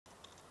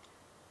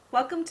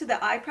Welcome to the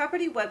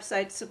iProperty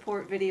website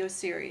support video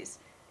series.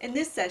 In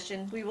this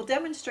session, we will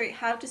demonstrate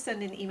how to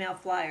send an email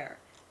flyer.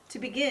 To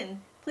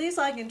begin, please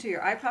log into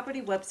your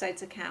iProperty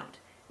website's account.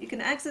 You can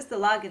access the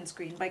login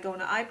screen by going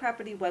to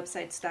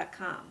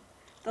iPropertywebsites.com.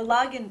 The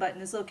login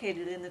button is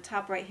located in the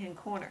top right-hand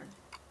corner.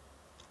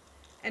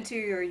 Enter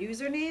your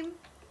username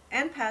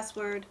and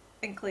password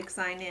and click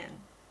Sign In.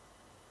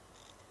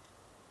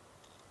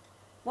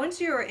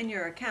 Once you are in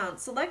your account,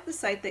 select the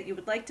site that you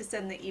would like to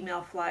send the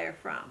email flyer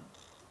from.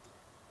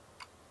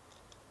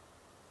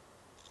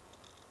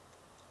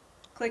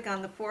 Click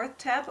on the fourth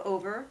tab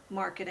over,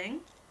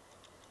 Marketing,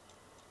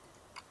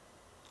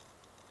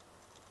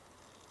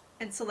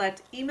 and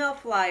select Email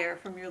Flyer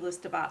from your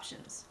list of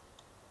options.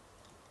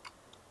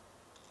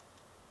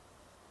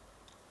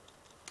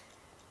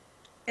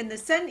 In the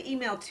Send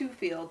Email To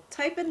field,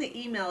 type in the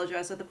email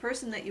address of the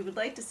person that you would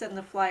like to send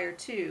the flyer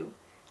to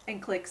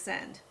and click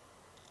Send.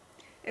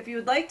 If you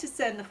would like to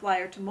send the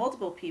flyer to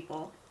multiple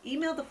people,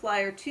 email the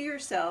flyer to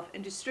yourself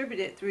and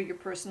distribute it through your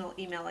personal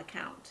email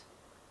account.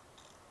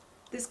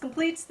 This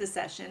completes the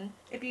session.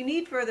 If you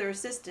need further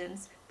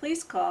assistance,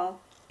 please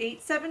call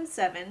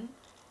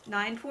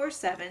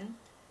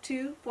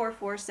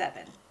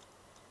 877-947-2447.